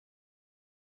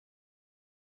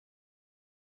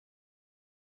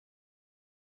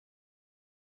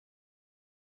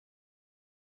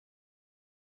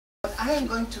I am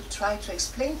going to try to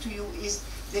explain to you is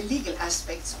the legal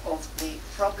aspects of the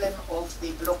problem of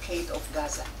the blockade of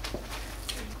Gaza.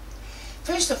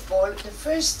 First of all, the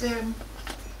first thing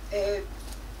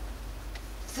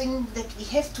that we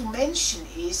have to mention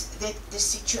is that the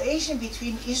situation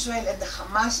between Israel and the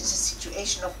Hamas is a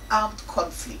situation of armed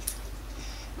conflict.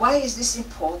 Why is this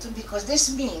important? Because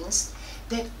this means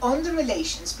that on the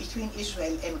relations between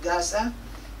Israel and Gaza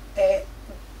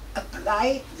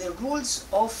apply the rules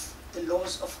of the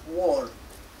laws of war,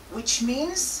 which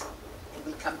means, and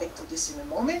we'll come back to this in a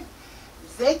moment,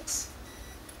 that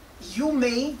you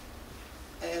may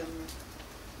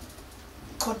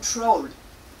control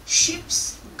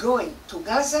ships going to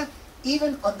Gaza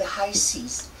even on the high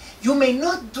seas. You may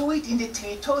not do it in the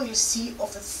territorial sea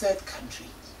of a third country.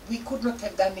 We could not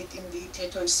have done it in the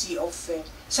territorial sea of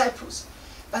Cyprus.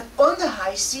 But on the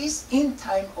high seas, in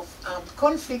time of armed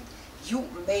conflict, you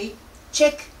may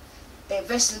check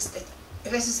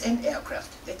vessels and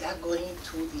aircraft that are going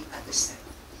to the other side.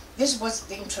 This was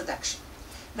the introduction.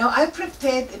 Now I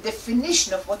prepared a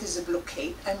definition of what is a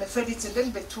blockade. I'm afraid it's a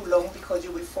little bit too long because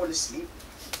you will fall asleep.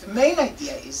 The main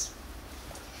idea is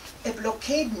a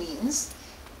blockade means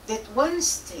that one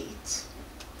state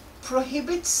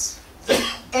prohibits the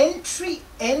entry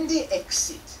and the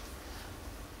exit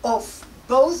of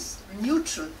both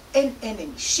neutral and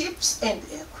enemy ships and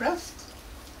aircraft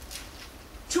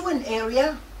to an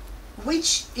area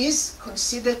which is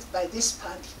considered by this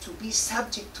party to be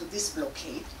subject to this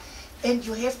blockade, and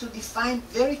you have to define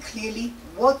very clearly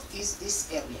what is this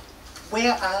area.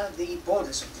 Where are the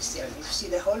borders of this area? You see,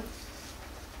 the whole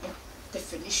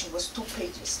definition was 2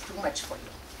 pages, too much for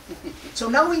you. So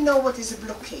now we know what is a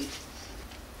blockade.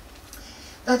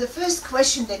 Now the first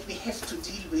question that we have to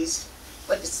deal with,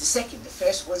 well, it's the second. The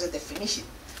first was a definition.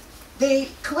 The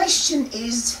question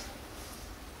is,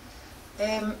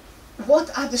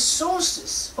 what are the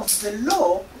sources of the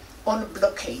law on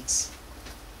blockades?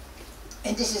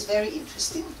 And this is very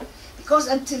interesting, because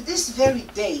until this very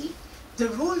day, the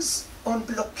rules on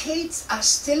blockades are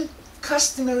still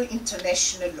customary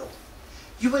international law.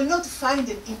 You will not find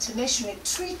an international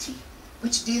treaty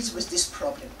which deals with this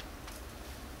problem.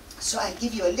 So I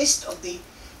give you a list of the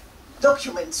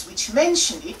documents which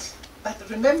mention it, but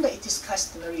remember it is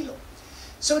customary law.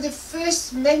 So the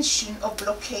first mention of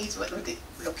blockades, well, the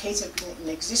blockades have been in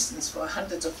existence for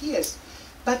hundreds of years,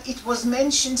 but it was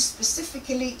mentioned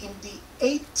specifically in the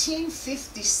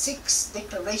 1856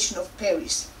 Declaration of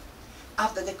Paris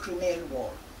after the Crimean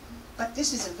War. But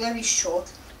this is a very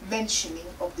short mentioning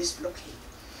of this blockade.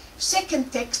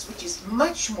 Second text, which is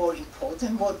much more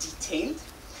important, more detailed,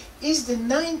 is the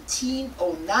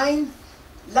 1909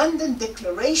 London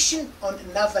Declaration on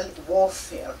Naval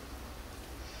Warfare.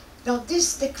 Now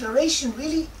this declaration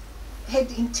really had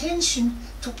the intention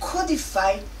to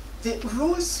codify the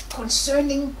rules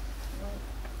concerning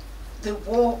the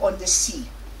war on the sea.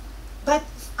 But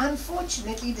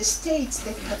unfortunately, the states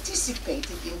that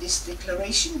participated in this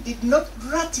declaration did not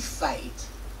ratify it,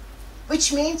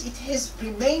 which means it has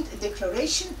remained a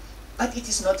declaration, but it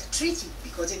is not a treaty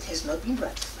because it has not been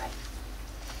ratified.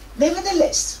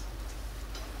 Nevertheless,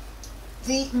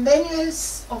 the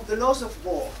manuals of the laws of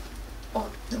war of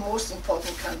the most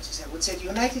important countries, I would say the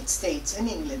United States and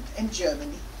England and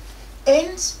Germany,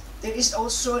 and there is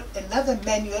also another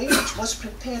manual which was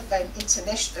prepared by an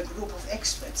international group of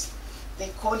experts. They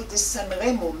call it the San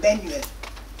Remo Manual.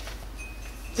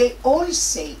 They all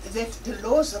say that the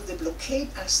laws of the blockade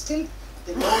are still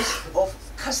the laws of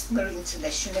customary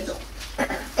international law.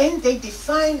 And they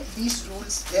define these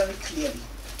rules very clearly.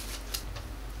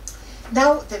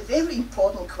 Now, the very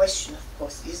important question, of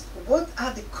course, is what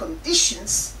are the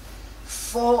conditions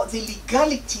for the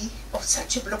legality of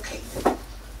such a blockade?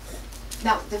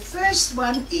 Now, the first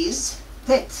one is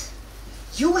that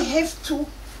you have to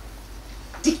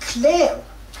declare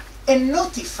and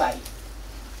notify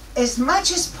as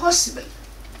much as possible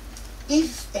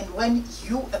if and when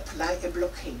you apply a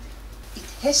blockade. It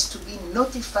has to be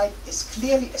notified as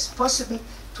clearly as possible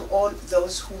to all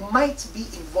those who might be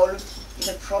involved in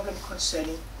a problem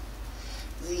concerning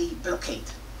the blockade.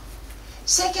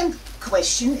 Second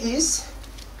question is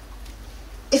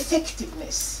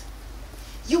effectiveness.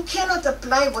 You cannot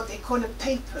apply what they call a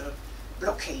paper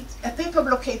blockade. A paper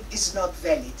blockade is not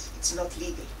valid, it's not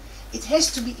legal. It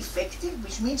has to be effective,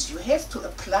 which means you have to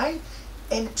apply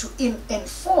and to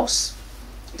enforce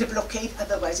the blockade,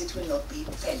 otherwise it will not be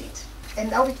valid. And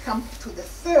now we come to the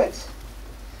third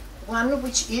one,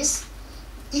 which is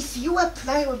if you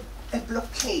apply a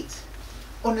blockade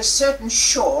on a certain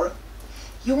shore,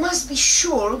 you must be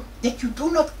sure that you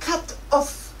do not cut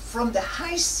off from the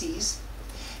high seas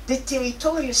the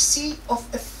territorial sea of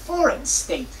a foreign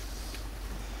state.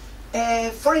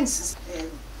 For instance,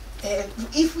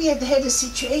 if we had had a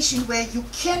situation where you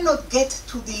cannot get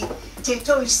to the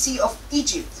territorial sea of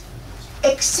Egypt,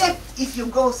 except if you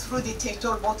go through the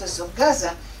territorial waters of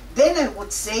Gaza, then I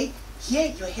would say,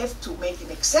 here you have to make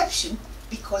an exception,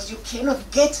 because you cannot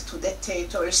get to that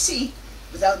territorial sea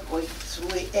without going through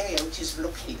the area which is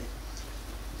blockaded.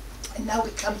 And now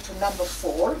we come to number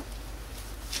 4.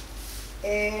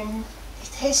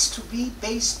 It has to be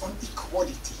based on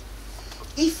equality.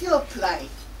 If you apply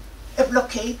a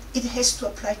blockade, it has to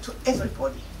apply to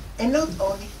everybody, and not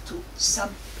only to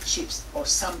some ships or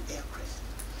some aircraft.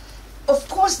 Of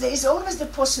course, there is always the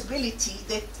possibility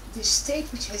that the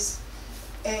state which has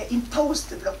imposed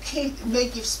the blockade may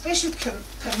give special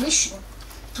permission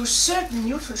to certain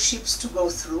neutral ships to go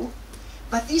through,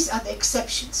 but these are the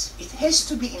exceptions. It has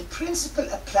to be in principle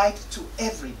applied to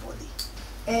everybody.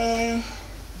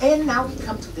 And now we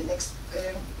come to the next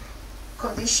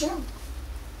condition.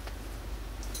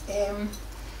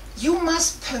 You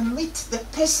must permit the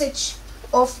passage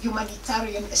of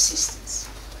humanitarian assistance.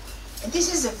 And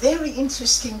this is a very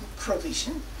interesting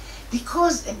provision,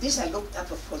 because, and this I looked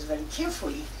up, of course, very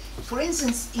carefully, for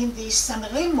instance, in the San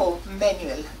Remo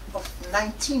Manual of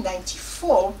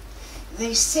 1994,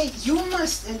 they say you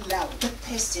must allow the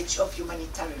passage of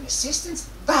humanitarian assistance,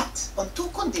 but on 2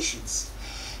 conditions: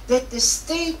 that the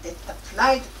state that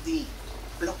applied the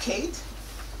blockade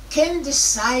can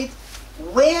decide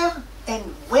where and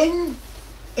when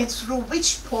and through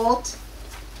which port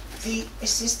the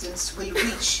assistance will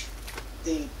reach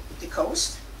the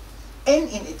coast. And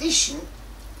in addition,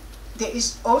 there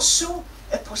is also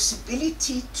a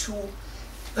possibility to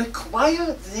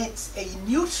require that a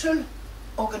neutral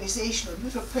organization or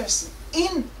neutral person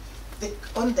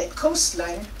on that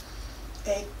coastline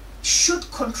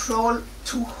should control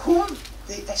to whom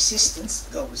the assistance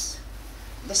goes.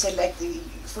 They say, like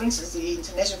for instance, the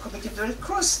International Committee of the Red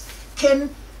Cross can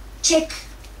check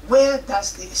where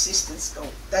does the assistance go.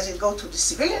 Does it go to the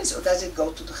civilians, or does it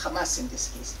go to the Hamas in this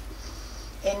case?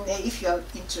 And if you are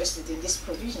interested in this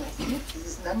provision, I think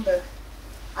this is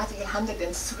Article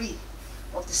 103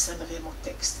 of the San Remo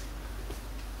text.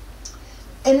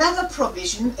 Another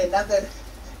provision, another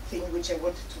thing which I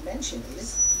wanted to mention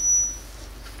is,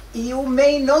 you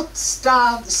may not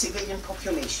starve the civilian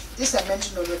population. This I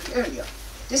mentioned already earlier.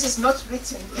 This is not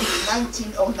written in the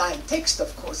 1909 text,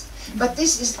 of course, but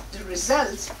this is the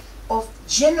result of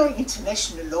general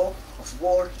international law of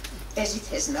war as it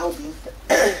has now been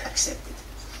accepted.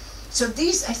 So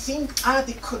these, I think, are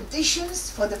the conditions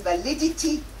for the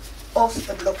validity of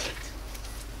a blockade.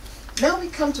 Now we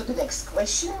come to the next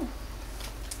question.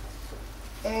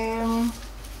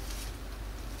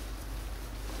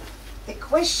 The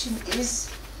question is,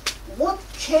 what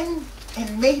can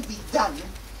and may be done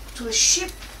to a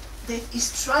ship that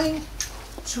is trying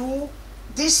to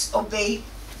disobey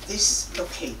this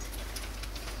blockade?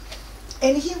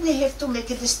 And here we have to make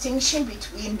a distinction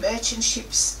between merchant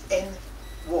ships and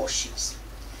warships.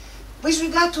 With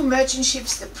regard to merchant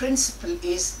ships, the principle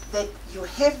is that you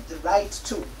have the right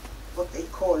to what they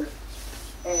call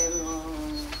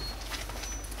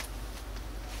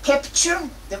capture.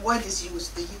 The word is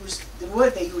used. The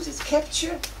word they use is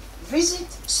capture,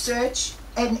 visit, search,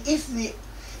 and if the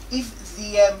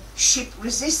ship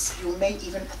resists, you may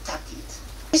even attack it.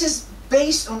 This is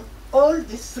based on all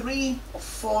the 3 or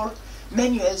 4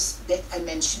 manuals that I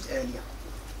mentioned earlier.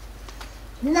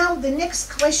 Now the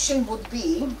next question would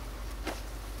be,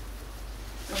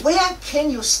 where can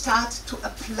you start to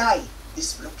apply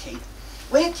this blockade?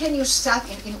 Where can you start,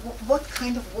 in what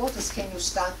kind of waters can you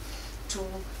start to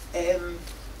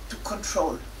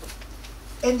control?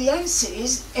 And the answer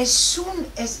is, as soon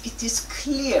as it is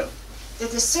clear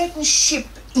that a certain ship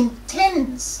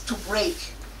intends to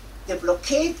break the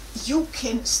blockade, you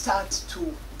can start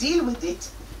to deal with it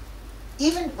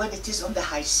even when it is on the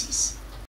high seas.